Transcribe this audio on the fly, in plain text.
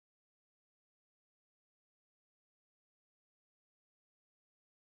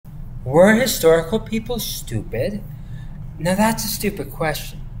Were historical people stupid? Now that's a stupid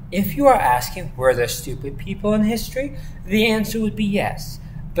question. If you are asking were there stupid people in history, the answer would be yes.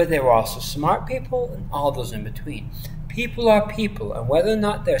 But there were also smart people and all those in between. People are people, and whether or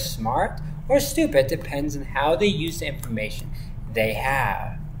not they're smart or stupid depends on how they use the information they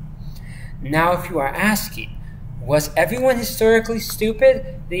have. Now if you are asking, was everyone historically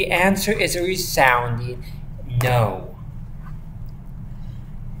stupid? The answer is a resounding no.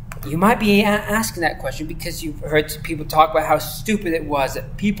 You might be asking that question because you've heard people talk about how stupid it was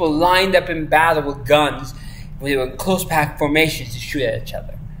that people lined up in battle with guns when they were in close packed formations to shoot at each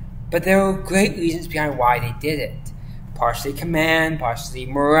other. But there were great reasons behind why they did it. Partially command, partially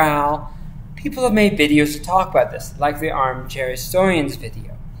morale. People have made videos to talk about this, like the Armchair Historian's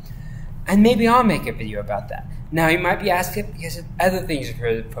video. And maybe I'll make a video about that. Now you might be asking because of other things you've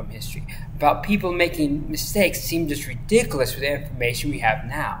heard from history, about people making mistakes seem just ridiculous with the information we have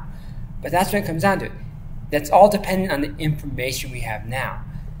now. But that's what it comes down to. That's all dependent on the information we have now.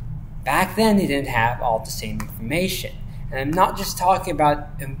 Back then, they didn't have all the same information. And I'm not just talking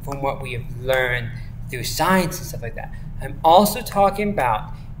about from what we have learned through science and stuff like that. I'm also talking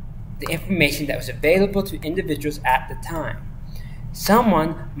about the information that was available to individuals at the time.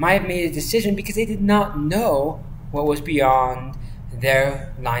 Someone might have made a decision because they did not know what was beyond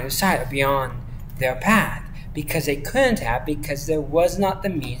their line of sight or beyond their path. Because they couldn't have, because there was not the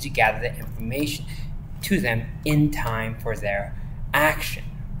means to gather the information to them in time for their action.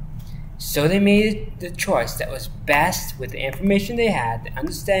 So they made the choice that was best with the information they had, the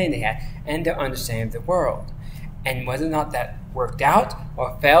understanding they had, and their understanding of the world. And whether or not that worked out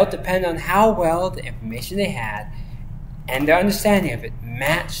or failed depended on how well the information they had and their understanding of it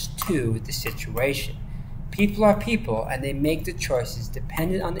matched to the situation. People are people, and they make the choices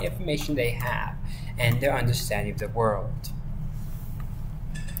dependent on the information they have and their understanding of the world.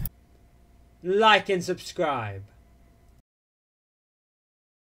 Like and subscribe.